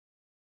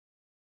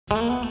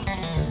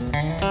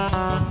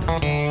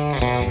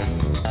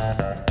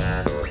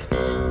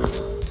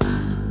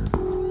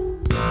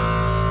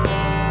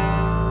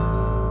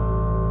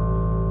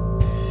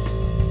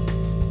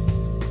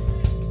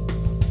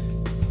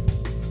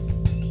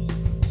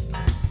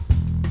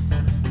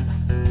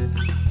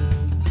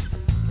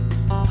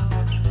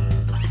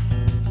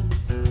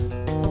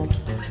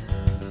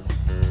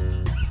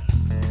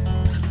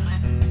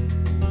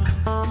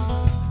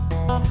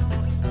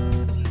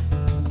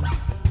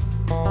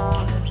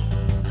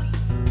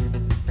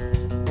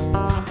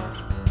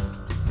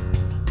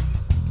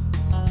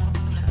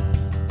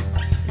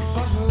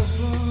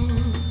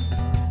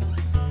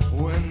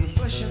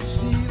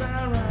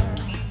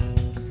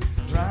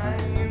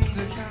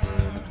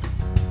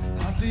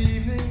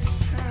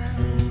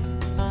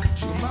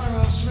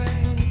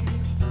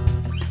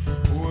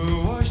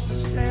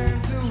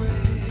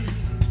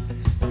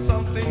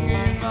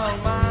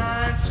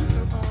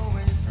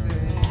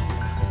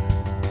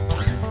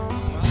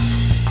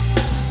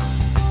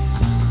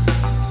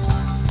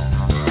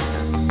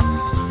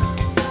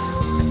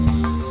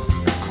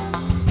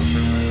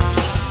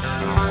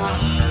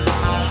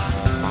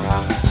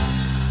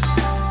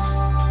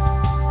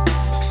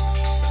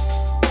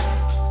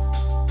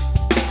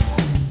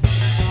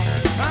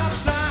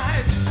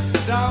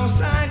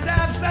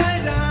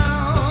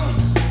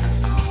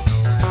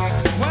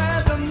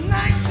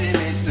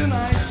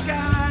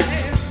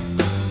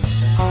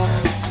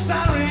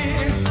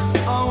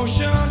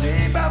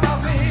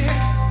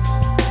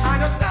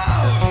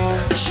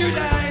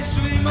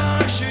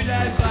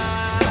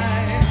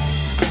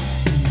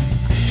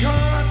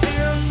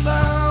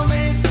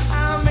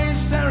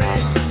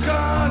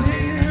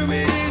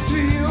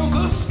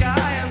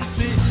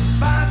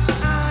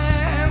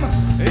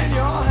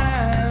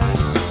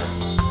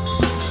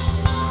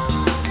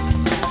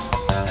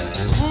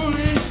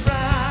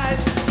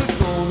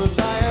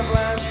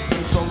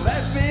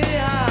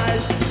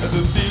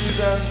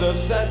The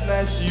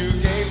sadness you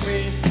gave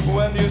me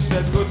when you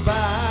said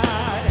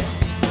goodbye.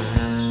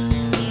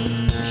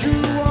 You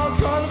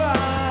walk on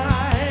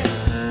by,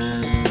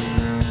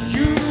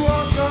 you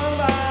walk on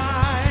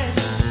by,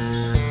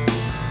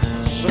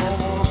 so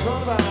walk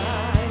on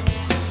by.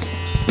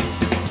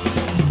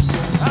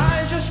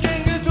 I just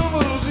can't get over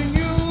losing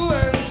you,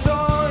 and so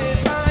it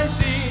might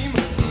seem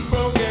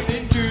broken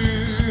in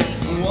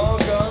two.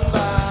 Walk on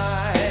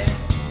by,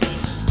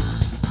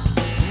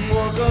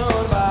 walk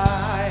on by.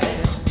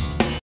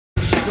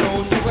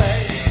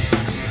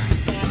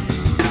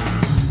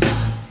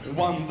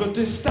 Wonder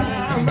this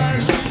time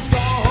when she's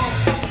gone,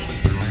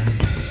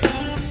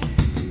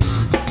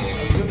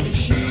 if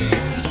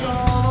she's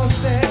gonna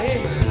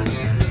stay.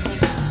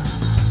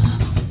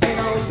 Ain't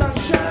no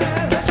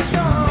sunshine when she's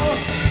gone.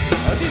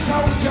 This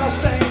house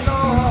just ain't no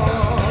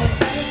home.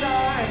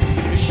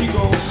 Anytime she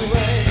goes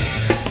away.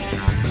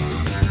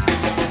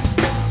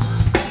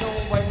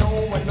 I know,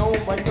 I know,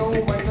 I know, I know,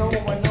 I know,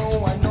 I know,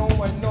 I know,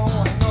 I know,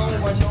 I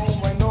know, I know,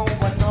 I know,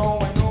 I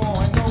know,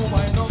 I know,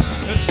 I know.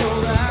 It's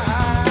alright.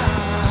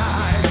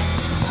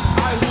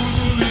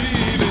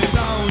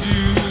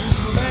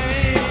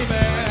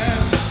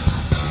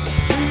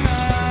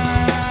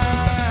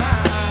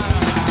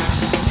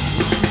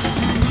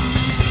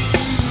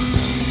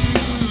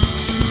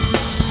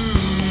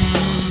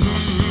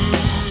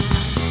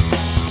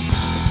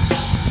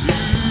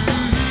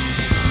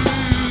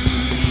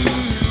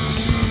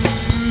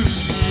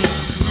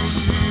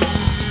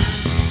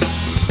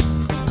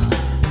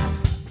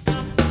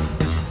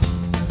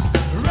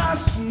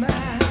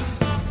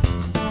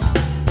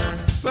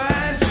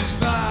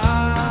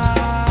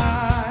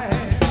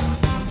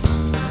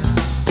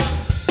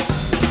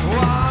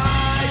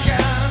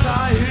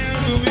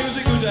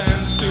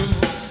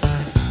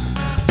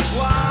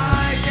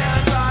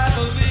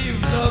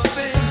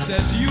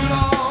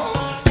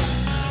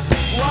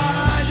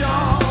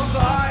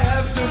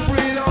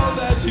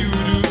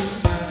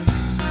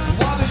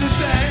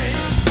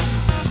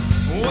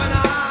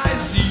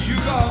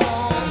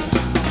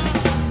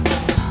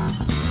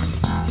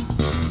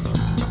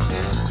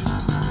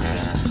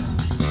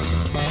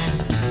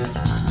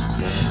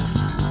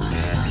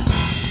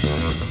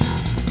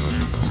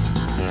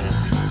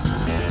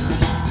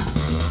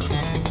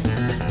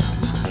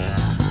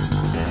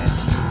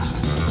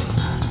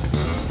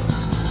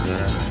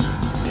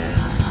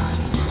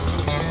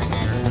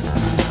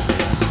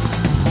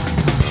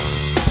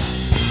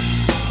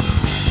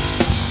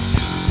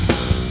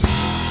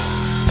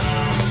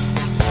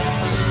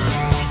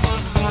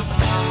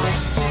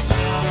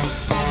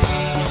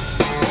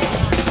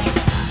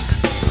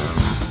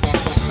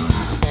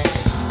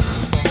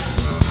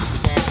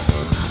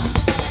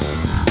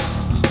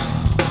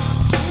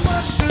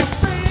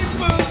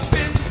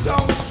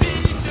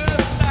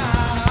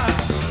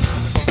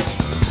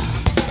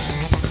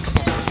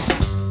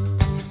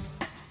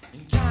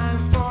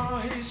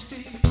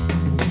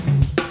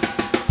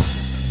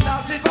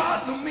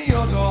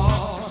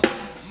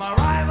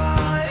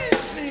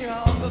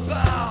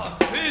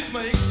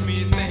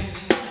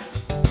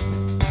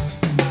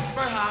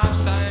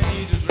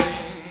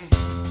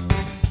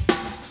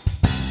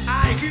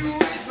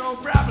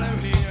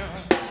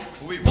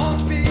 We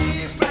won't be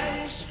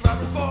playing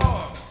Scrabble for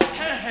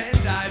her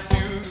hand I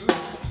view.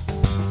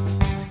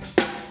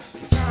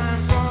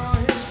 Time for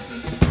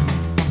history.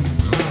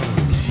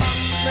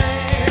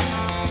 Monday,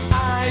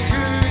 I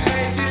could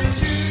wait till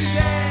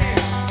Tuesday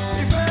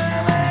if I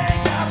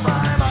make up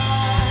my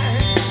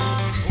mind.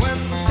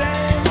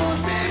 Wednesday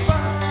would be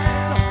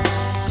fine.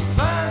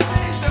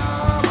 Thursday's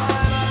on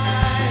my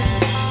mind.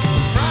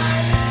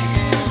 Friday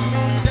gives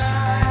me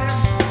time.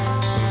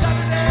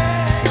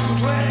 Saturday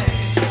could wait.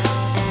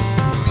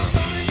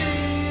 Sunday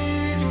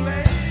too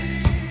late.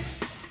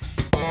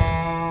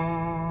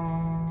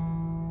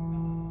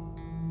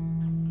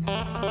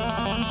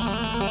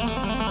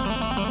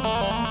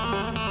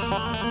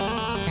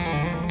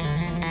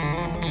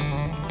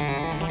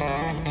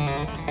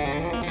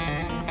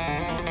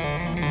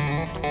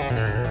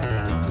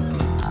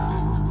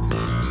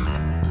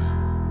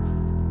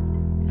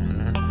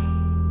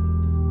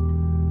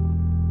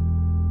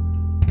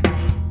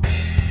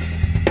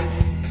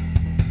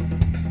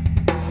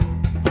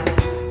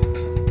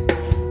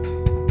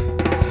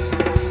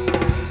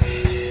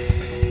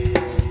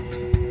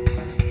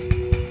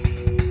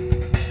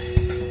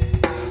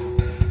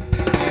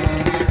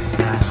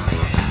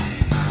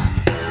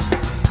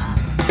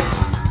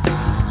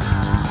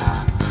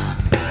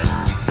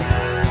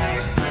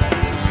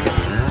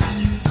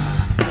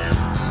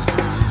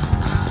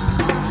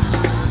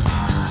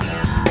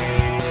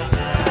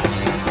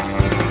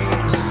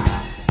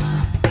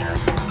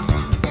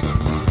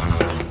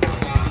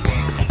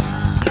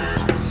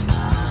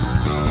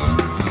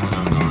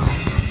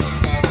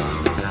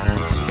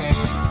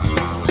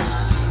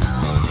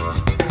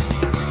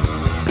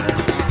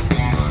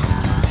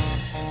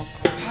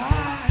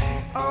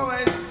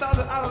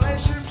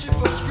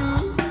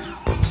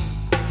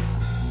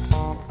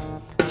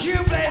 You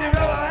play the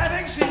role of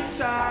having since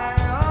I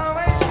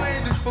always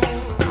played the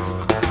fool.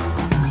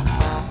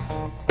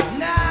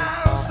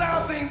 Now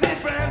something's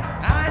different.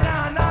 I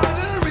now know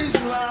the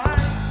reason why.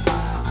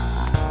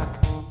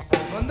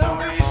 When the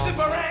we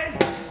separate,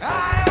 I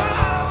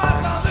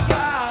almost want to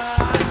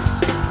cry.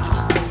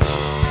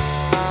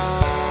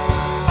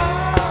 Oh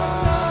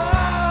no,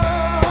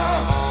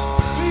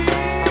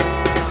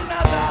 please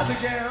not that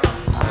again.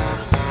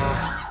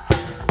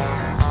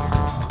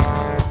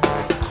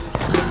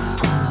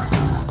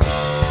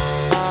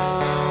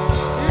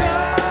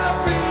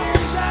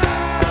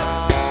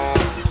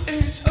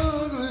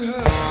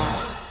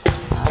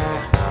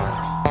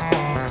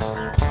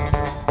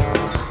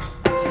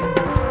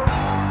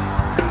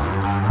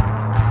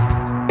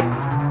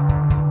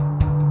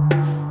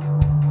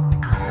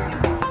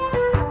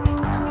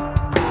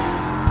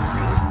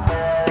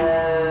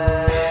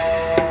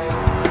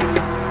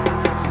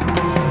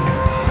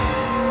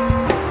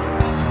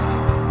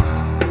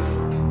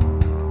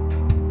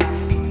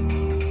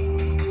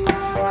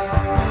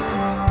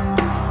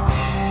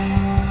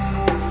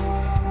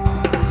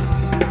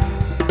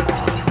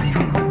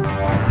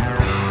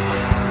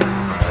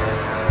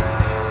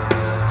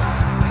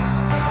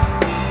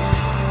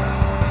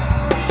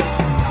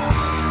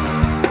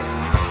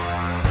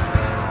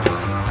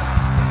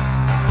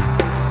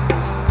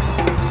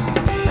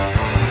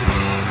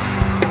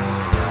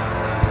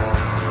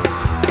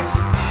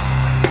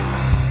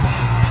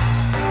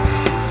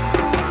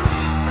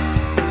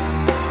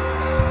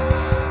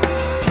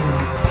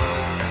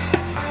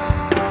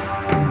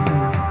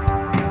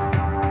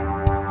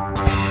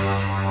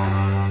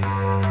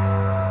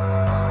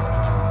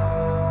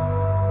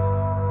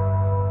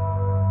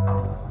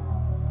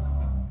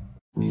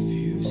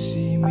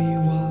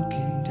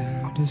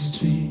 The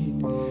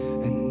street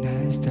and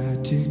I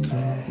start to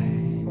cry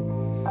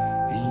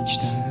each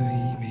time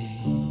we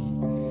meet.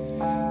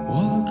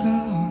 Walk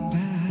on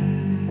by,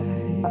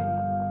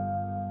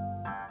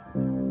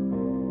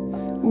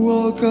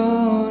 walk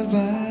on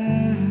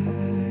by.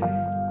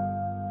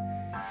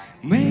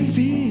 Make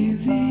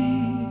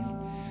believe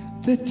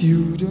that you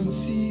don't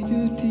see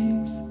the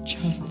thieves.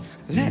 Just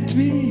let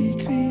me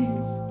grieve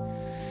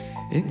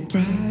in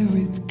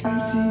private,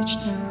 'cause each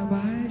time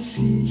I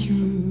see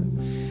you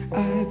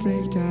I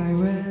break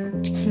down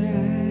and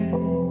cry.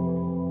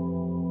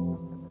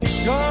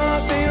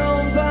 Caught me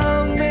on the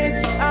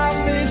midst of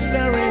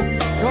mystery.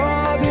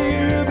 Caught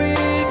you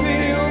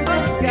between the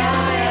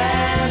sky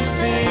and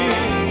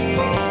sea.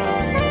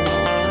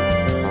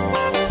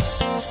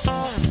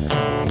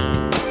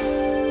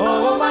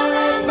 Oh, my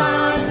life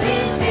must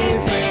be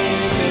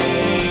pretty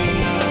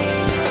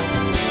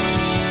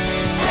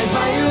as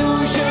my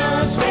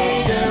illusions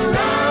fade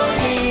around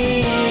me.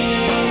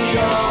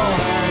 Your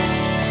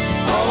hands,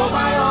 oh,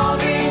 my own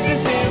is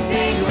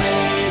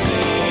disintegrating.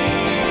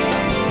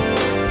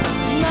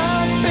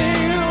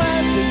 Nothing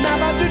left,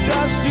 never to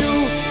trust you.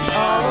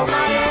 All of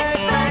my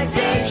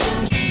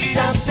expectations.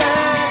 Da da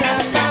da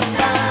da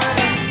da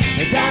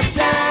da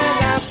da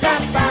da da da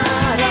da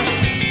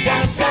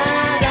da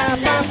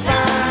da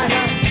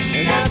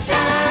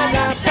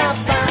da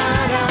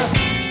da.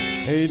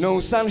 Ain't no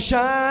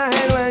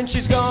sunshine when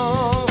she's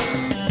gone.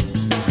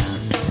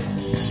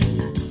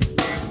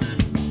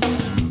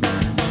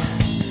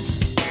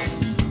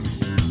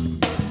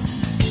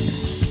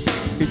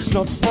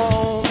 It's not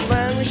warm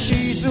when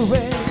she's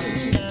away.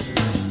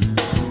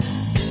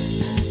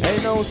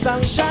 Ain't no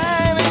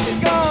sunshine when she's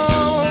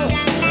gone.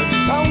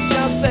 This house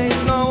just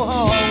ain't no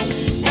home.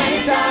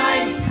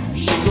 Anytime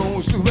she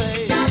goes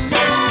away.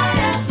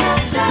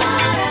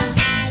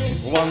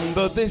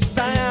 Wonder this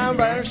time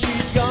where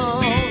she's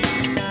gone.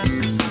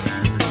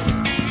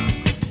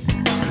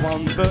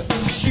 Wonder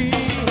if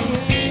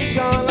she's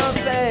gonna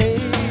stay.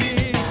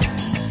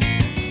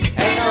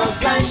 Ain't no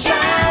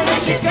sunshine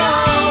when she's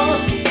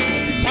gone.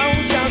 This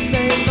house just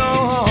ain't no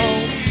home.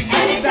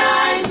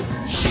 Anytime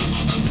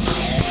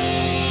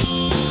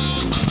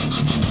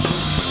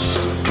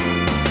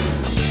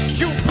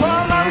you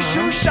pull on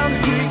shoes and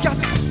he got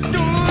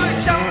do it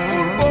jump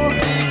football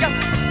he got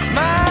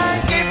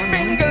monkey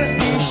finger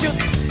he shoot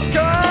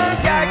girl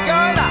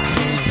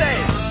he say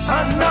I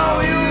know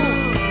you,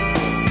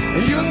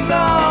 you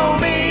know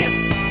me.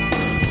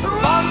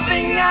 One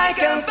thing I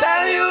can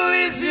tell you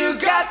is you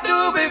got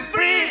to be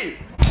free.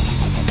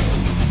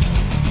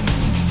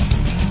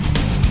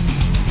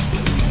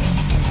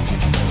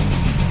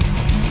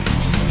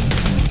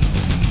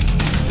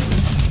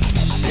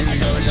 Here we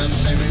go, your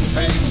saving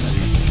face.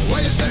 Why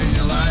you setting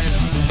your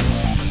lies?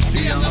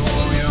 Beyond the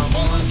wall, your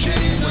ball and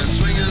chain, we're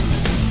swinging.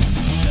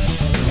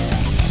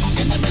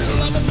 In the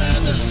middle of a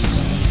madness,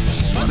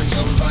 swimming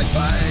souls like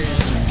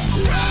flies.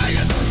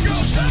 Riot, go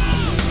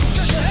strong,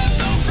 'cause you have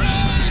no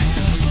pride.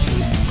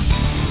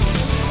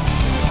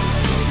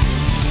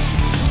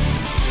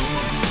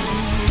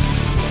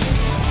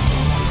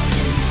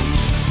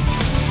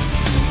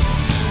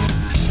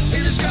 He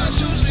disguised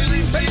who's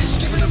silly face,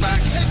 giving a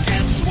back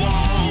against wall.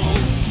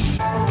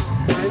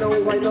 I know,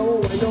 I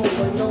know, I know,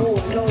 I know,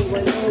 I know,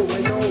 I know,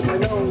 I know, I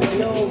know, I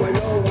know, I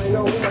know, I know, I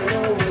know,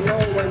 I know,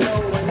 I know,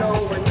 I know,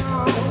 I know.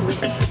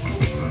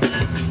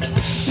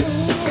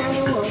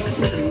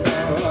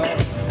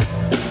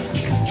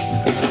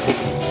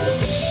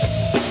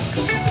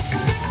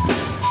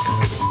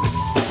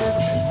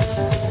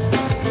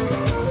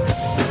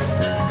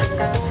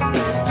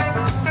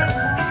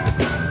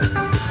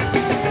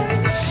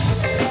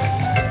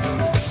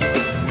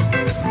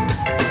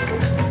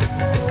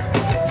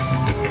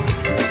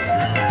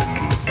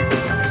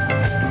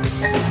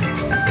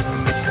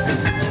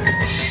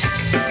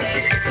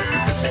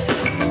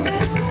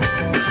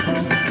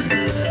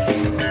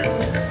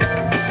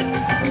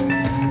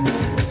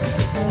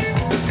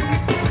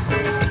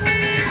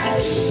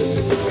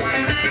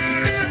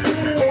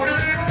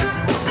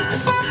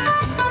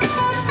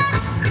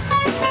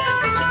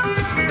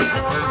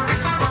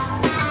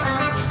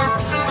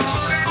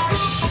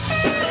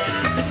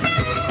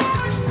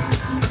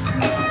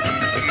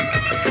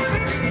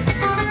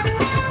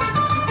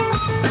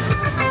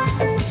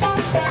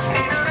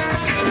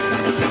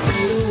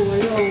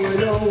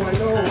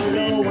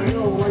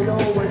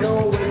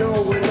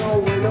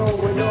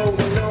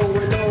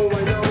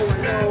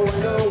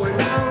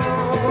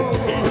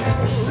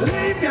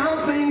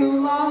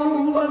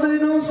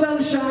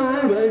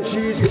 Sunshine when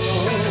she's gone.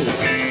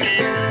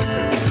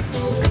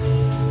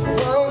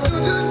 Well, to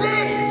the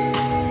deep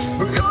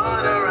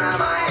corner of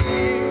my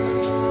ears,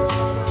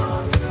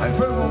 I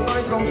fell for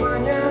my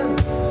companion.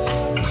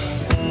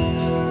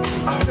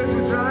 After to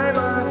dry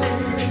my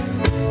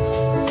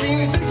tears,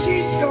 seems that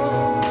she's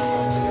gone,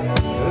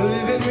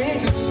 leaving me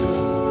too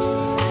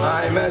soon.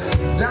 I'm as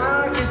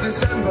dark as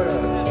December,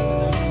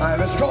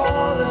 I'm as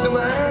cold as the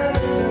man.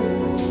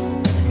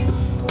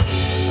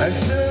 I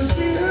still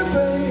see her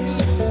face,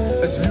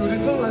 as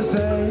beautiful as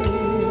day.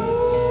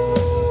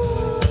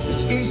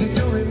 It's easy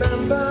to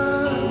remember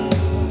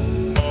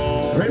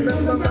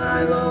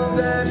my love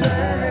that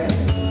day.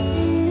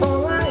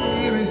 All I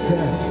hear is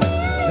that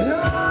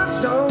your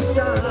song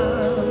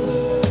sound.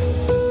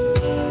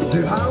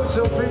 The house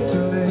open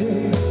to me,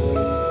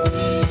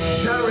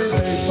 carry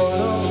me for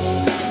love.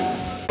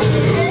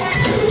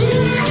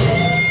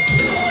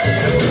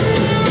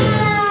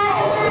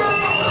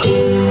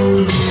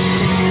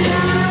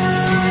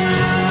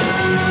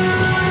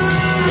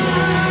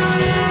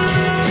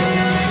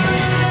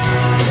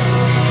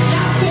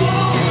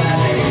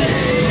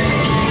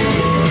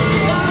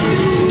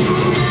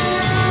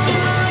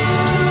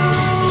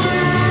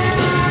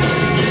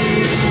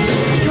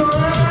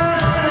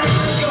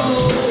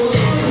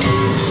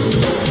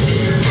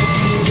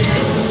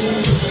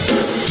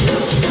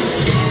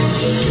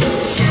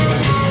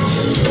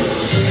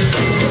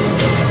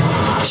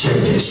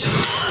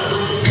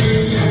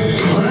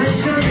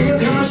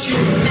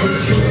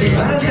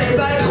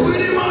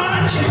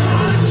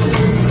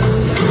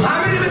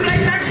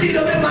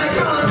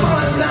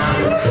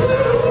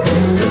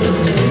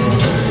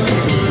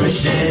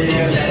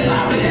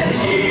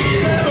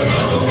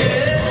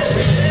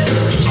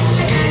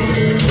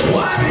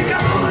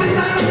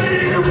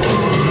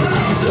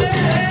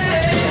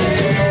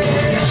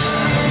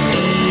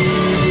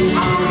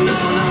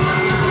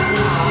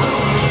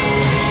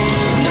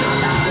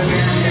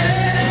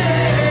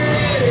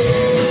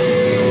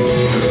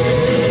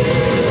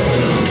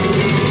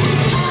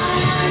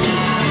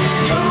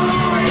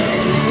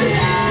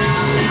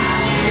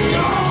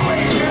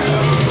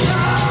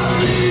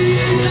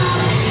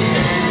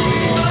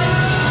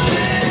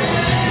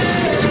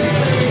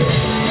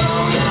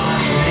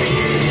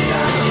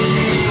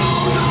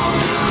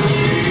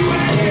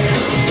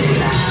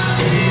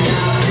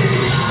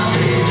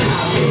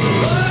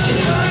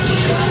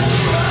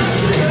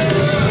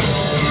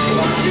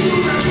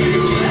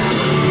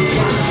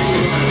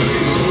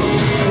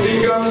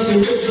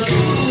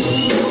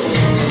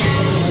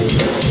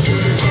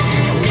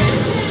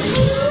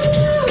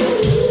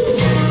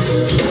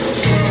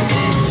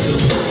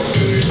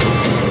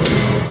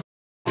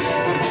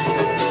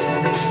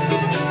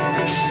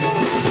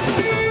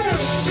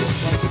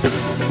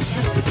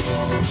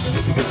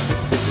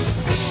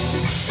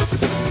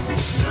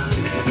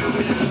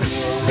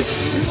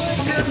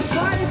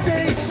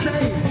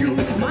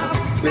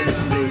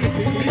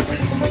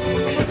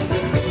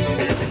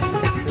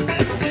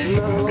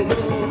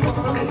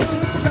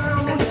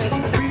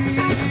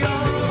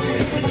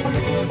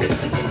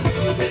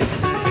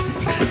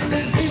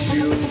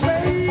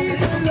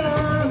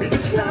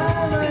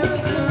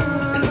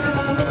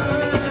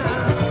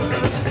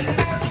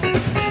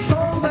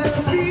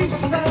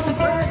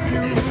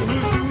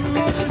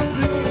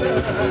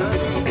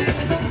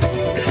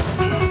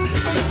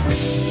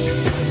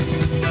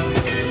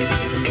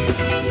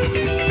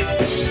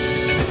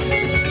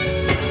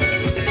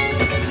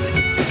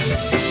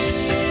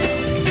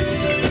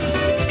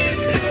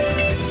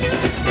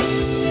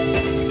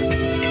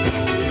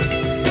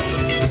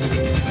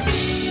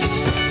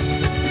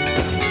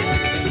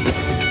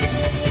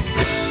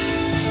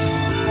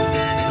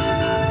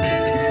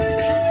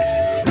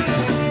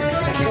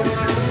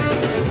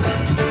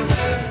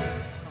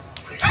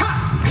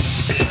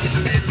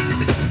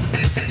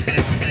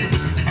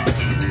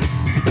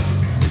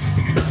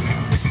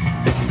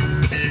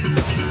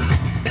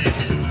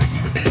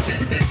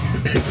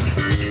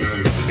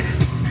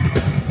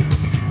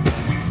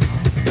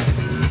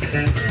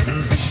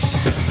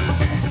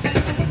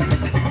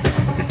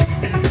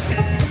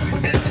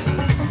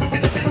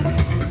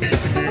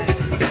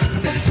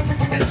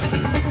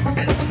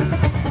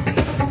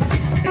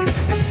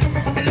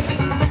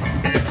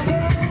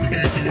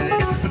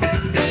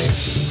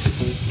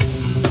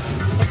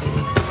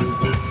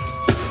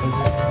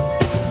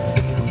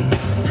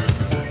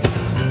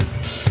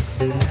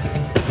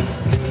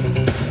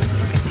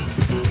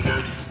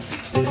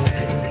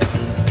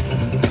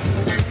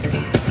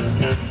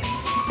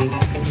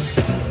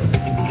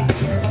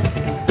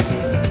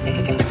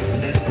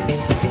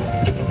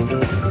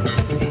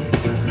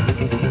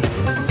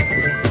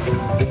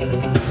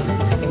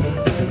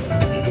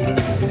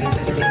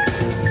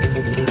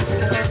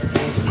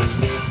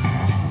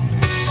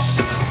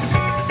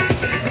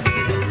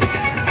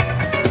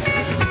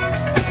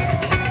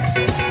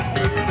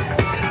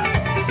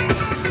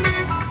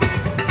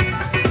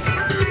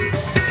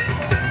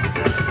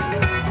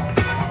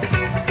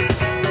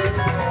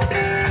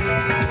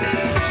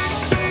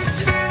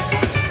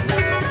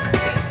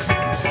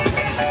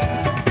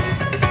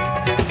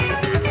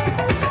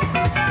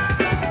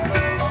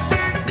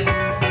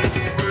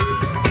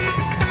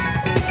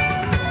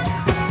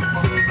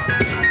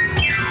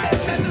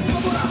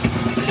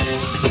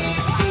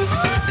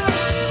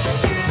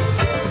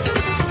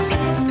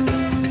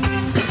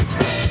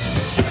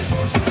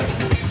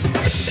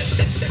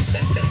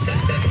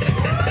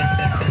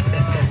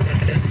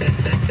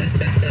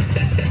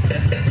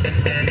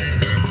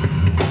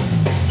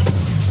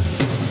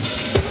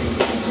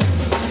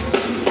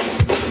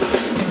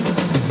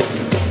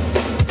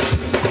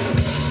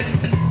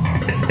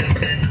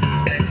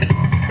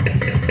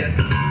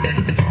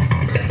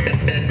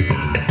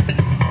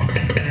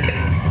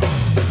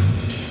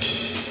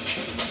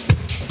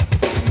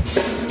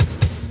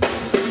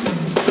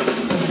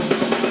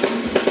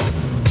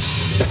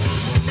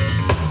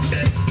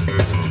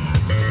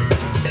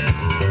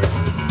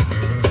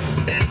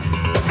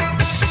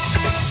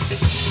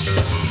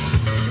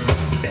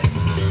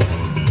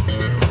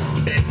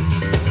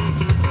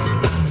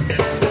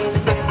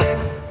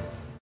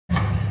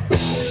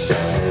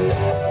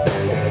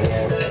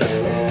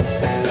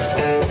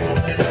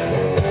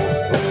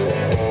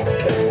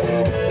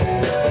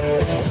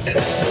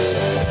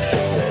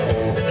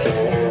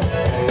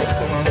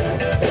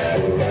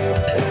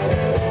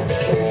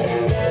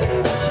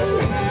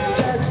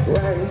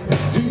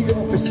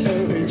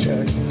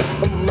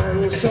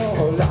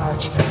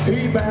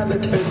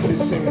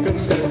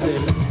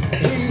 circumstances.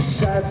 He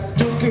said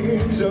to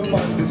kids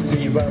upon the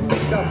street when we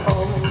got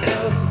on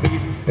the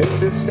speed in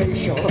the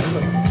station.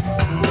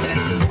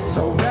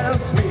 So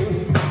there's me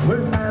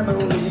with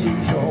Emily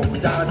and Joe,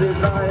 that is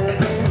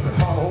driving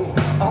home,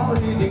 all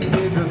leading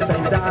in the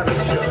same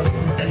direction.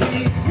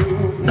 He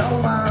knew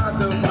no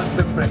matter what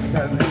the brakes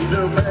can do,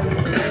 the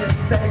make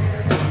mistakes,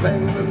 the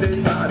things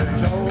did matter.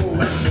 Joe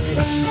and me,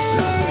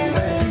 looking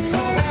at it's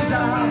always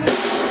out.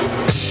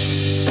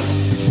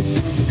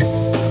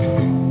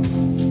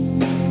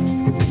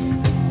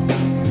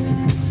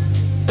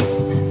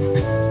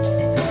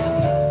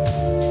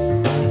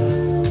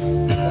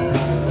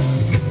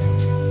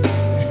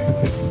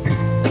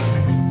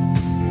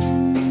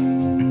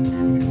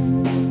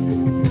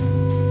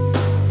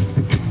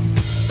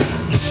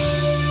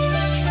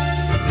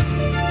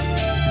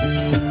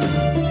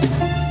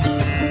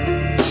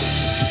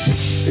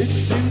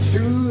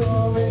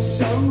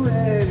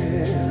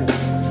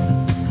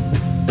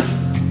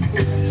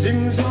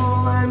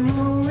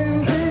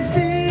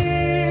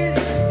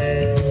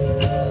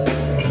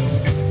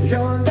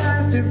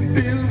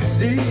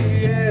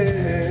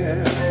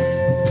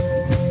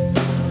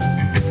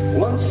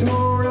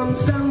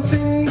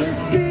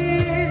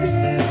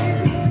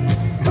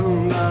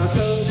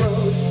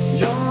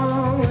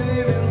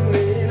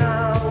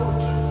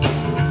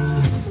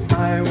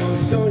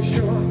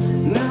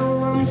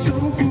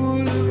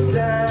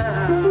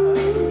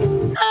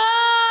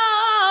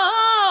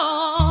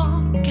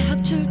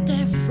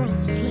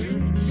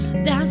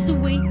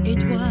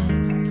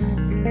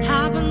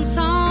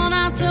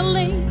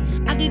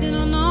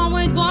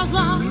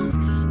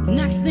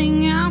 Next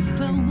thing I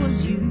felt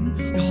was you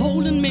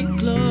holding me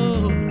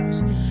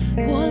close.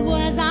 What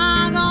was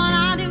I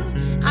gonna do?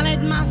 I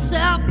let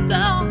myself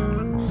go,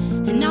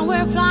 and now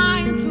we're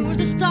flying through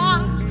the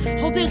stars.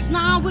 Hope this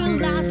night will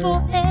last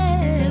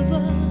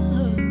forever.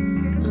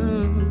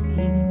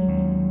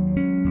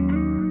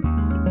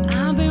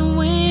 I've been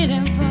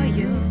waiting for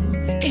you,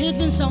 it's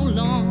been so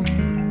long.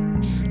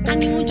 I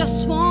knew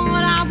just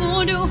what I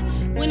would do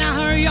when I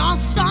heard your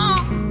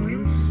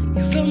song.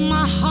 You filled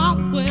my heart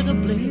with a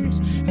bliss,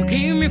 you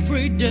gave me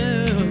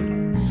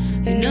freedom.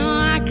 You know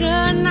I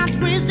could not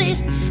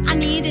resist, I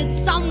needed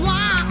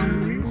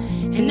someone.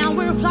 And now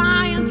we're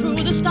flying through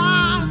the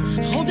stars.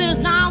 Hope this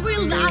night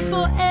will last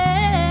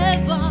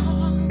forever.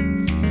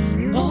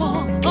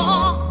 Oh,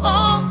 oh,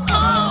 oh,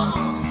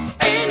 oh.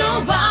 Ain't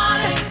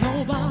nobody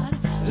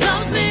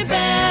loves me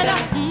better.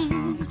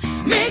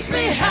 Makes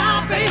me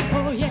happy,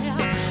 oh yeah.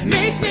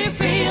 Makes me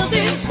feel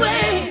this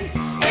way.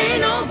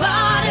 Ain't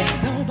nobody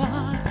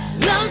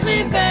loves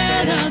me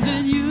better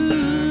than you.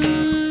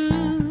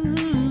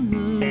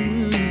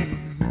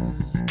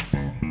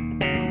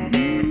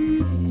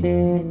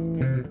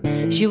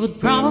 She would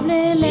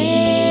probably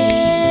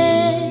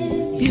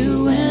leave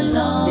you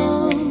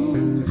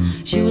alone.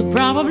 She would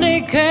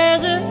probably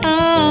curse her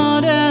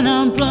out and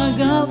unplug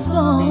her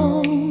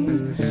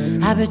phone.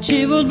 I bet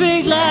she would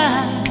be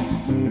glad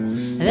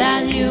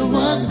that you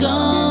was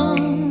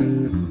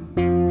gone,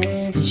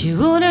 and she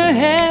wouldn't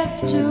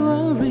have to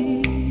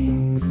worry.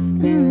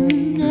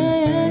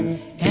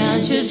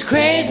 And she's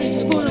crazy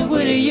to put it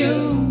with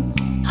you.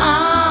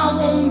 I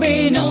won't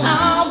be no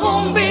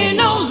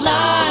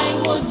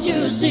like what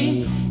you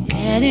see.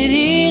 And it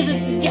easy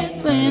to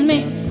get with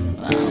me.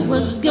 I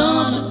was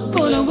gonna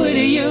put it with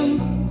you.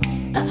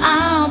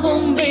 I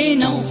won't be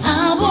no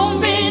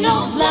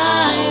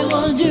like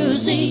what you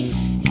see.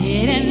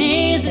 It ain't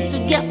easy to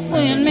get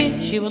with me.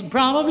 She would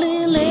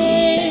probably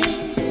leave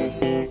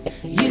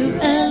you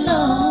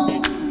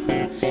alone.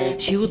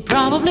 She would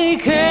probably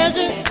curse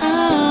it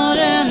out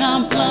and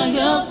unplug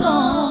her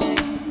phone.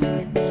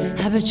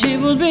 I bet she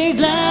would be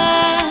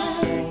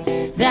glad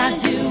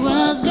that you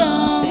was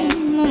gone.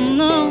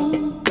 No,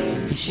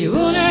 she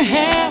wouldn't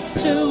have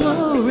to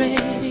worry.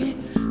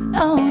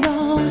 Oh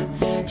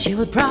no, she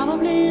would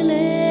probably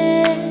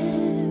leave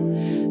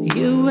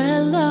you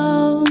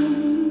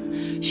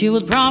alone. She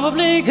would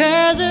probably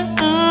curse her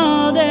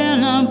out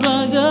and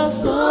unplug her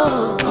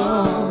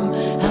phone.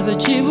 I bet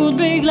she would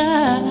be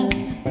glad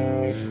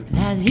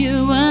that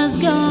you was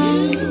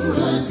gone.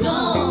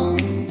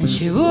 And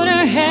she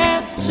wouldn't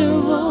have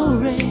to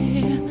worry.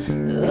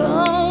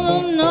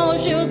 Oh no,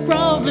 she would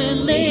probably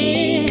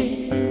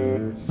leave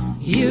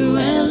you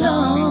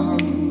alone.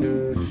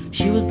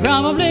 She would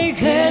probably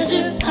curse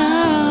you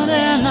out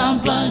and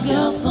unplug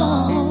her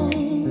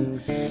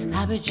phone.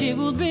 I bet she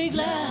would be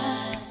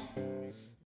glad.